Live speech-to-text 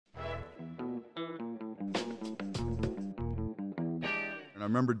And I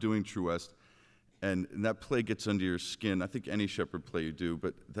remember doing True West, and that play gets under your skin. I think any Shepard play you do,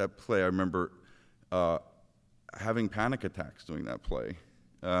 but that play, I remember having panic attacks doing that play.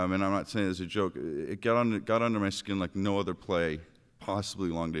 And I'm not saying it as a joke. It got under my skin like no other play, possibly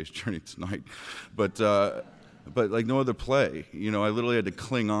Long Day's Journey Tonight, but like no other play. You know, I literally had to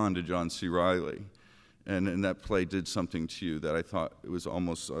cling on to John C. Reilly, and that play did something to you that I thought it was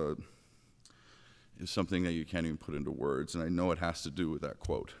almost is something that you can't even put into words, and I know it has to do with that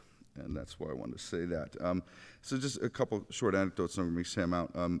quote, and that's why I wanted to say that. So just a couple short anecdotes, I'm going to make Sam out.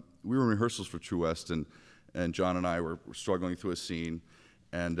 We were in rehearsals for True West, and John and I were struggling through a scene,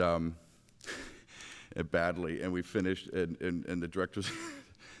 and badly, and we finished, and the director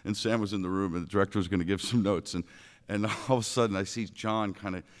and Sam was in the room, and the director was going to give some notes, and all of a sudden I see John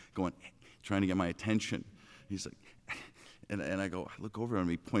kind of going, trying to get my attention. He's like, and I go, I look over at him,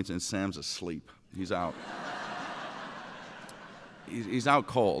 he points, and Sam's asleep. He's out. He's out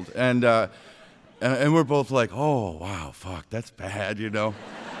cold, and we're both like, oh wow, fuck, that's bad, you know,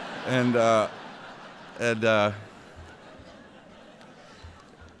 and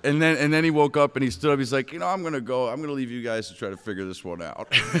then he woke up and he stood up. He's like, you know, I'm gonna leave you guys to try to figure this one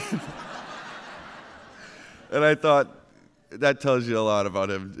out. And I thought that tells you a lot about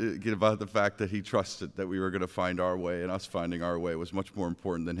him, about the fact that he trusted that we were going to find our way, and us finding our way was much more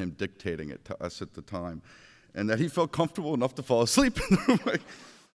important than him dictating it to us at the time, and that he felt comfortable enough to fall asleep in the room.